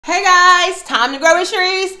Hey guys, time to grow with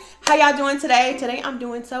Cherice. How y'all doing today? Today I'm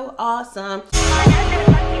doing so awesome. Today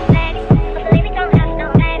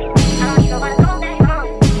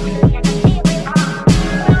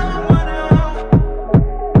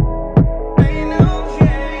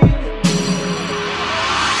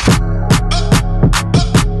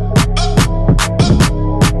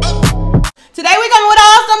we're coming with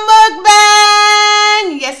awesome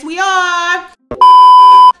mukbang. Yes, we are.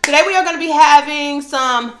 Today we are going to be having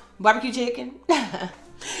some barbecue chicken.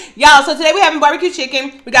 Y'all, so today we're having barbecue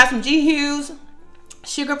chicken. We got some G. Hughes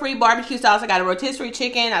sugar-free barbecue sauce. I got a rotisserie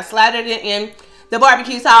chicken. I slathered it in the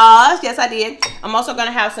barbecue sauce. Yes, I did. I'm also going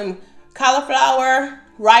to have some cauliflower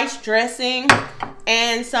rice dressing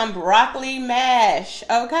and some broccoli mash.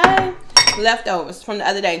 Okay? Leftovers from the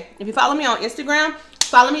other day. If you follow me on Instagram,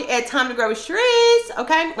 follow me at Time to Grow with Cherice.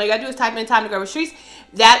 Okay? All you gotta do is type in Time to Grow with Cherice.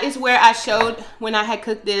 That is where I showed when I had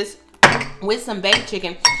cooked this with some baked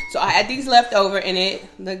chicken. So I had these left over and it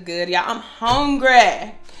looked good. Y'all, I'm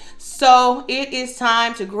hungry. So it is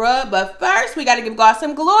time to grub. But first, we got to give God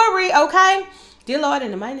some glory, okay? Dear Lord,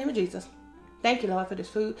 in the mighty name of Jesus, thank you, Lord, for this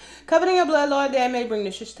food. Covered in your blood, Lord, that may bring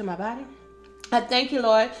nutrition to my body. I thank you,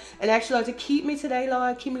 Lord, and ask you, Lord, to keep me today,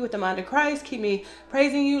 Lord. Keep me with the mind of Christ. Keep me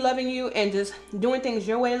praising you, loving you, and just doing things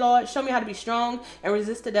your way, Lord. Show me how to be strong and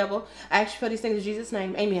resist the devil. I ask you for these things in Jesus'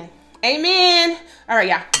 name. Amen. Amen. All right,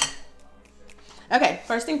 y'all. Okay,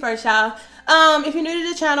 first thing first, y'all. If you're new to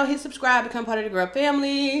the channel, hit subscribe, become part of the Grub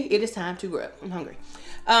family. It is time to grub. I'm hungry.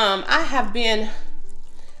 I have been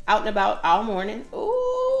out and about all morning.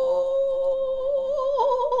 Ooh.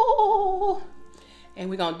 And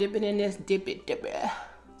we're going to dip it in this. Dip it.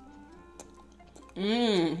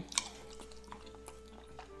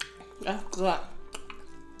 That's good.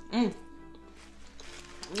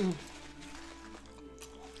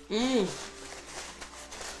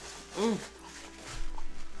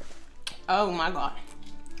 Oh my God.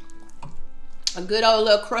 A good old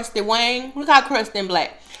little crusty wing. Look how crusty and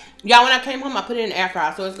black. Y'all, when I came home, I put it in the air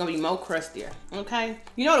fryer, so it's going to be more crustier. Okay?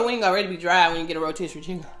 You know the wing already be dry when you get a rotisserie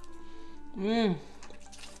chicken.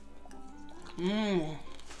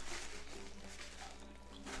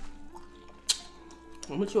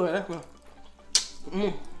 I'm sure that's one.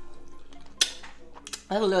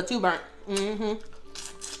 That's a little too burnt.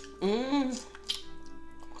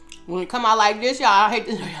 When it come out like this, y'all, I hate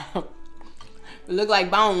this. It look like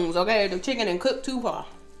bones, okay? The chicken didn't cook too far.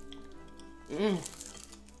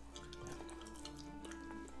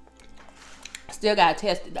 Still gotta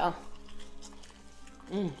test it though.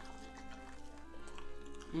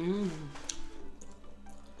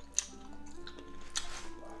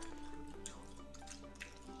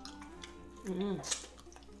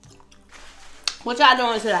 What y'all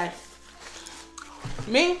doing today?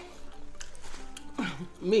 Me?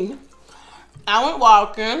 I went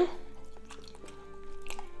walking.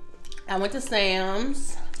 I went to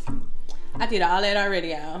Sam's. I did all that already,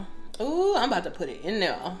 y'all. Ooh, I'm about to put it in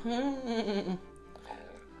there.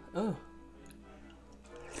 Ooh.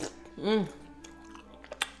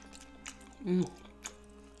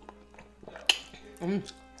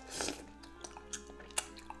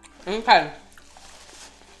 Okay.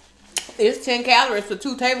 It's 10 calories for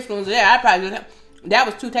 2 tablespoons of that. I probably just have, that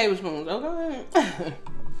was 2 tablespoons. Okay.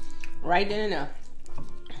 Right then and there.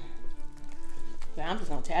 Yeah, I'm just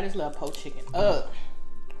gonna tear this little poached chicken up.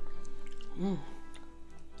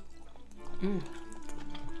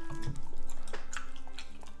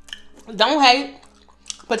 Don't hate,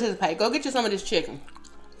 participate. Go get you some of this chicken.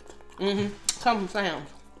 Come from Sam's.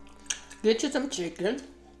 Get you some chicken.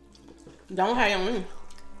 Don't hate on me.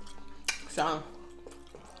 So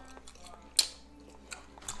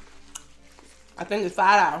I think it's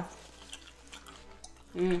 $5.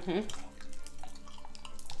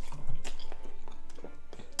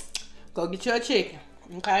 Go get you a chicken,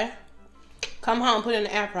 okay? Come home, put it in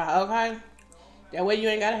the air fryer, okay? That way you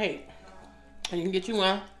ain't gotta hate. And you can get you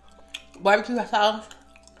one barbecue sauce.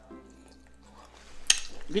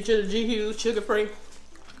 Get you the G. Hughes sugar-free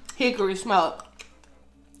hickory smoke,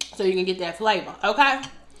 so you can get that flavor, okay?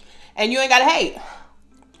 And you ain't gotta hate.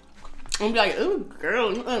 And be like, ooh,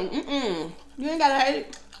 girl, you ain't gotta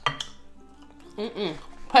hate.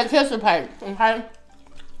 Participate, okay?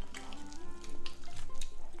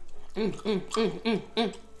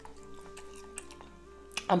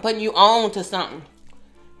 I'm putting you on to something,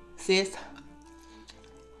 sis.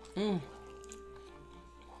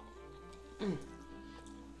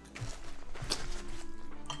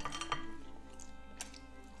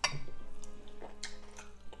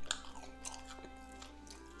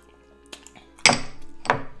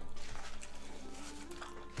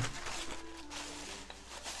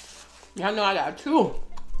 Y'all know I got 2.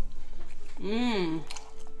 Mmm.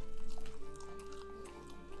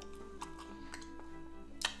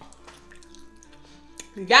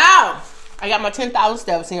 Y'all, I got my 10,000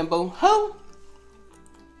 steps in, boo. Who?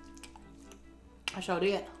 I sure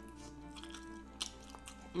did.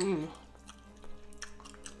 Mmm.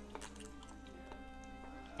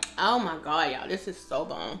 Oh my God, y'all, this is so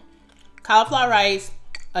bomb. Cauliflower rice,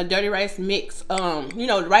 a dirty rice mix. You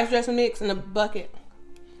know, the rice dressing mix in a bucket.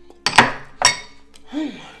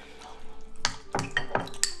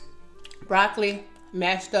 Broccoli,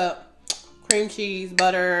 mashed up, cream cheese,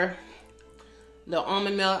 butter, the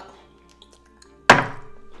almond milk.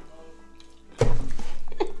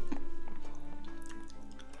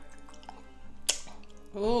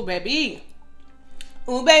 Ooh, baby.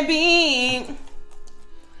 Ooh, baby.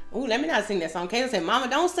 Ooh, let me not sing that song. Kayla said, Mama,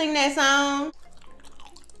 don't sing that song.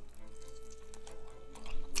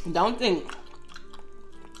 Don't think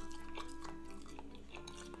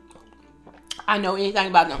I know anything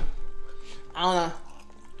about them. I don't know.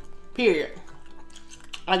 Period.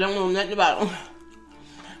 I don't know nothing about them.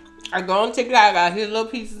 I go on TikTok, I hear little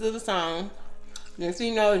pieces of the song. Then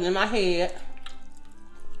you know it's in my head.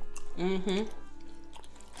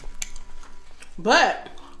 But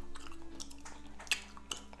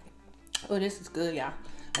oh, this is good, y'all.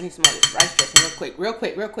 I need some of this rice dressing real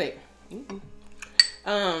quick.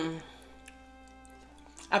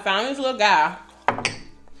 I found this little guy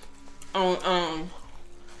on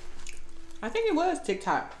I think it was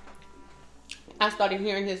TikTok. I started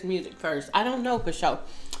hearing his music first. I don't know for sure,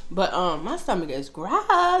 but my stomach is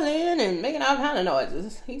growling and making all kind of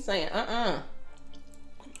noises. He's saying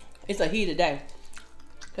it's a he today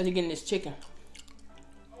because he's getting this chicken.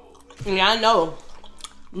 And y'all know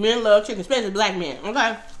men love chicken, especially black men.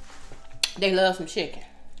 Okay, they love some chicken.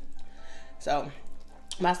 So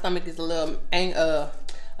my stomach is a little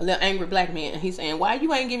angry black man. He's saying, "Why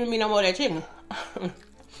you ain't giving me no more of that chicken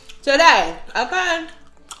today?" Okay,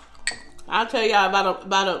 I'll tell y'all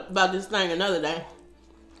about this thing another day.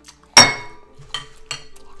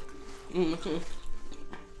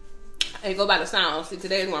 Hey, go by the sound. See,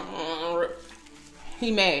 today's one. He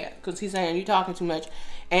mad because he's saying you talking too much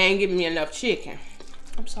and ain't giving me enough chicken.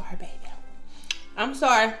 I'm sorry, baby. I'm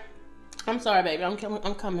sorry, baby. I'm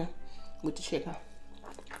coming with the chicken.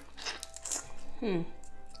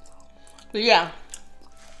 But yeah,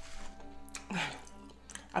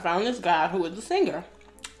 I found this guy who was a singer.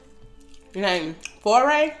 His name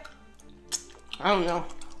Foray. I don't know.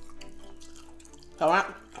 So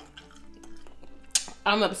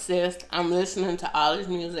I'm obsessed. I'm listening to all his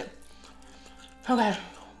music. Okay,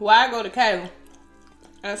 well, I go to Kay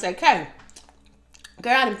and I say, Kay,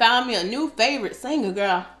 girl, I done found me a new favorite singer,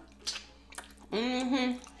 girl.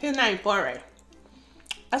 His name Foray.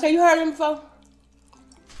 I said, you heard him before?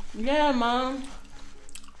 Yeah, Mom.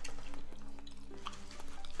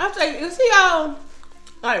 I say, is he all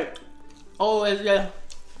like, oh, as in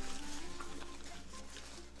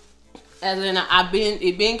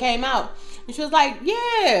it been came out? And she was like,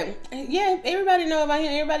 yeah, everybody know about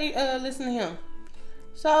him. Everybody listen to him.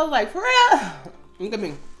 So I was like, for real? Look at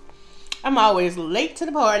me. I'm always late to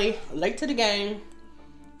the party, late to the game,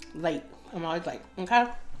 late. I'm always late, okay?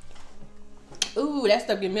 Ooh, that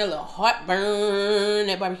stuff give me a little heartburn,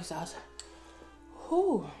 that barbecue sauce.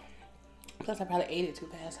 Ooh. Plus, I probably ate it too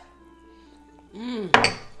fast.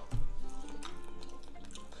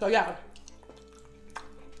 So, y'all,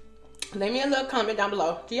 leave me a little comment down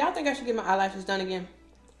below. Do y'all think I should get my eyelashes done again?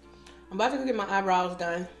 I'm about to go get my eyebrows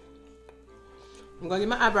done. I'm going to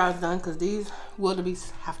get my eyebrows done because these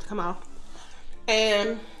wildebeests have to come out.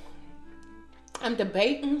 And I'm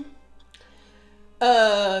debating, do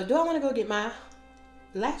I want to go get my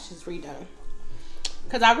lashes redone?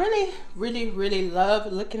 Because I really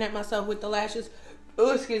love looking at myself with the lashes.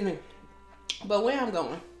 Oh, excuse me. But where I'm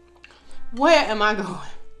going? Where am I going?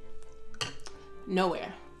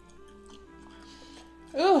 Nowhere.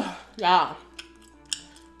 Ooh, y'all.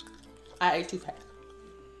 I ate too fast.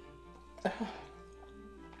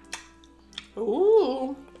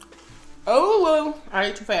 Ooh. Oh, I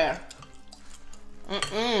ate too fast.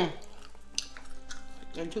 And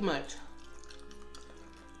too much.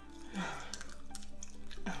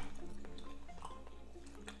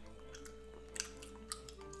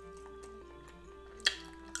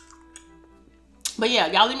 But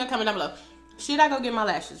yeah, y'all leave me a comment down below. Should I go get my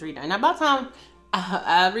lashes redone? Now, by the time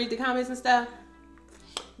I read the comments and stuff,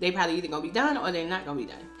 they probably either gonna be done or they're not gonna be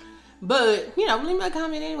done. But, you know, leave me a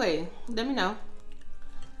comment anyway. Let me know.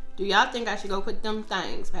 Do y'all think I should go put them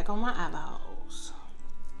things back on my eyeballs?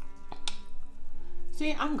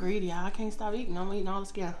 See, I'm greedy, y'all. I can't stop eating. I'm eating all the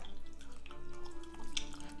skin.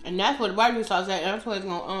 And that's what the barbecue sauce at. That's what it's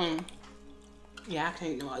gonna Yeah, I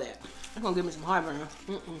can't do all that. It's gonna give me some heartburn.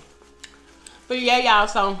 But yeah, y'all,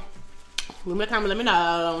 so leave me a comment, let me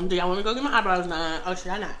know. Do y'all want me to go get my eyebrows done? Or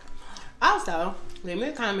should I not? Also, leave me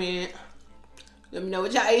a comment. Let me know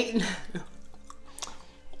what y'all eating.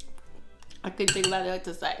 I couldn't think about what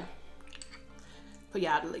to say. For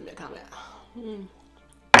y'all to leave me a comment.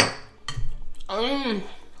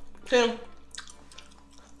 See,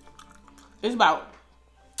 it's about,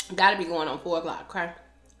 gotta be going on 4 o'clock, okay?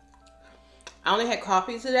 I only had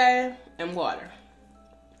coffee today and water.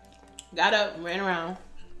 Got up, ran around.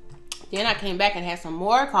 Then I came back and had some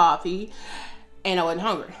more coffee, and I wasn't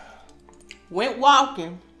hungry. Went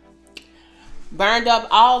walking. Burned up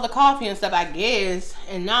all the coffee and stuff, I guess.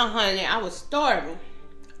 And now, honey, I was starving.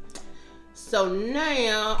 So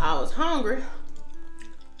now I was hungry.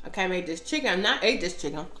 Okay, I made this chicken. I ate this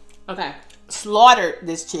chicken. Okay. Slaughtered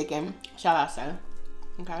this chicken. Shall I say?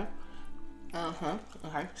 Okay.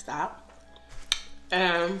 Okay, stop.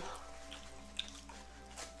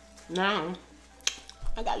 Now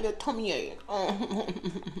I got a little tummy ache. Oh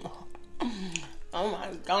my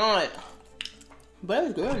god. But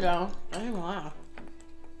it's good though. I ain't gonna lie.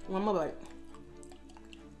 One more bite.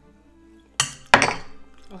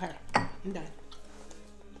 Okay, I'm done.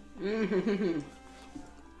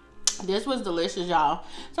 This was delicious, y'all.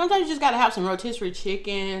 Sometimes you just gotta have some rotisserie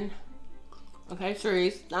chicken. Okay,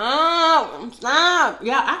 Cherice. Stop! Stop!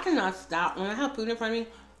 Yeah, I cannot stop. When I have food in front of me,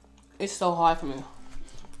 it's so hard for me.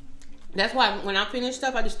 That's why when I finish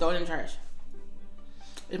stuff, I just throw it in the trash.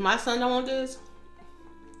 If my son don't want this,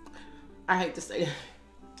 I hate to say it,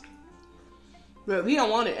 but if he don't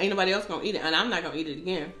want it, ain't nobody else gonna eat it, and I'm not gonna eat it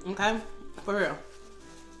again. Okay, for real.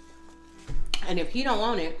 And if he don't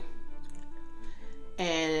want it,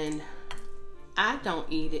 and I don't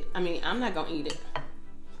eat it, I mean, I'm not gonna eat it.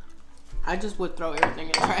 I just would throw everything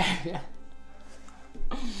in the trash.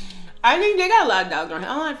 I think they got a lot of dogs around here.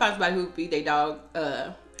 I don't like find somebody who feed their dog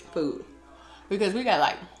food, because we got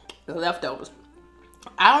like the leftovers.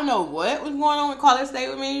 I don't know what was going on with Carly stay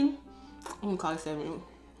with me. Carly stay with me.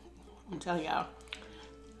 I'm telling y'all.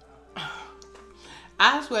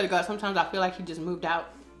 I swear to God, sometimes I feel like he just moved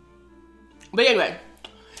out. But anyway,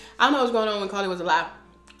 I don't know what's going on when Carly was alive.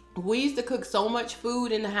 We used to cook so much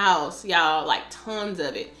food in the house, y'all, like tons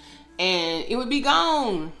of it, and it would be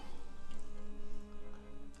gone.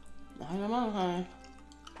 I don't know, honey.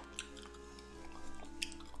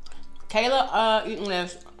 Kayla eating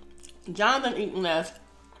less. Jonathan eating less.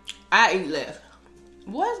 I eat less.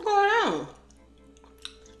 What's going on?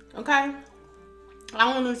 Okay.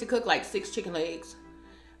 I only used to cook like 6 chicken legs.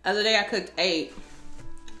 The other day I cooked 8.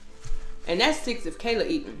 And that's 6 if Kayla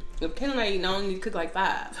eating. If Kayla not eating, I only need to cook like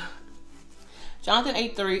 5. Jonathan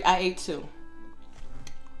ate 3. I ate 2.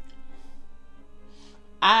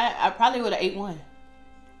 I probably would have ate 1.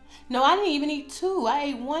 No, I didn't even eat 2. I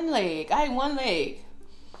ate 1 leg. I ate 1 leg.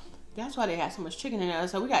 That's why they had so much chicken in there.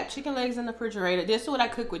 So we got chicken legs in the refrigerator. This is what I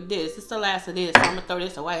cook with this. This is the last of this. So I'm gonna throw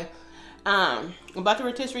this away. About the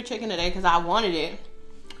rotisserie chicken today because I wanted it.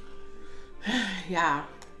 Yeah.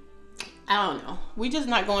 I don't know. We just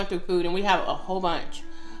not going through food, and we have a whole bunch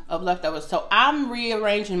of leftovers. So I'm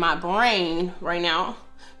rearranging my brain right now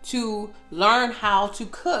to learn how to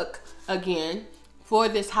cook again for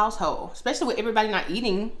this household, especially with everybody not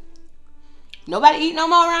eating. Nobody eat no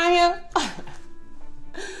more around here.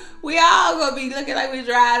 We all gonna be looking like we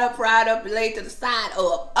dried up, fried up, and laid to the side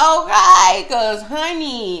up. Okay, cause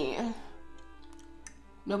honey,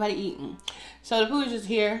 nobody eating. So the food is just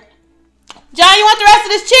here. John, you want the rest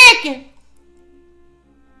of this chicken?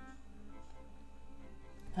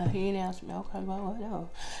 He didn't ask me. Okay, well, whatever.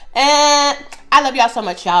 And I love y'all so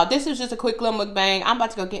much, y'all. This is just a quick little mukbang. I'm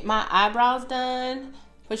about to go get my eyebrows done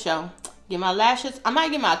for sure. Get my lashes. I might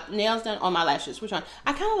get my nails done or my lashes. Which one?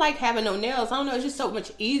 I kind of like having no nails. I don't know. It's just so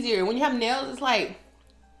much easier. When you have nails, it's like,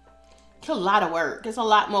 it's a lot of work. It's a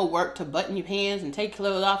lot more work to button your pants and take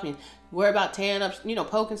clothes off and worry about tearing up, you know,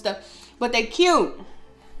 poking stuff. But they cute.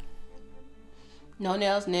 No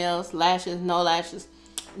nails, nails, lashes, no lashes.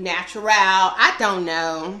 Natural. I don't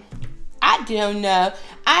know. I don't know.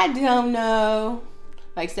 I don't know.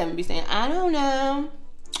 Like 7 be saying, I don't know.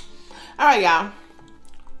 All right, y'all.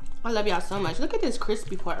 I love y'all so much. Look at this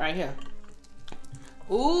crispy part right here.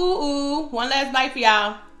 Ooh, ooh. One last bite for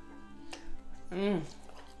y'all.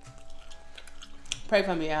 Pray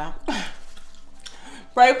for me, y'all.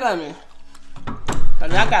 Pray for me.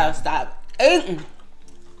 Because I gotta stop eating.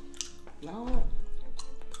 Lord.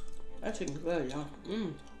 That chicken's good, y'all.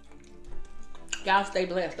 Y'all stay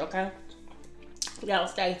blessed, okay? Y'all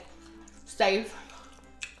stay safe.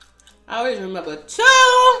 I always remember to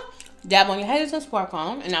dab on your haters and spark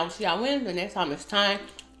on. And I will see y'all when the next time it's time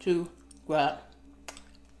to grub.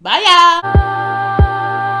 Bye, y'all.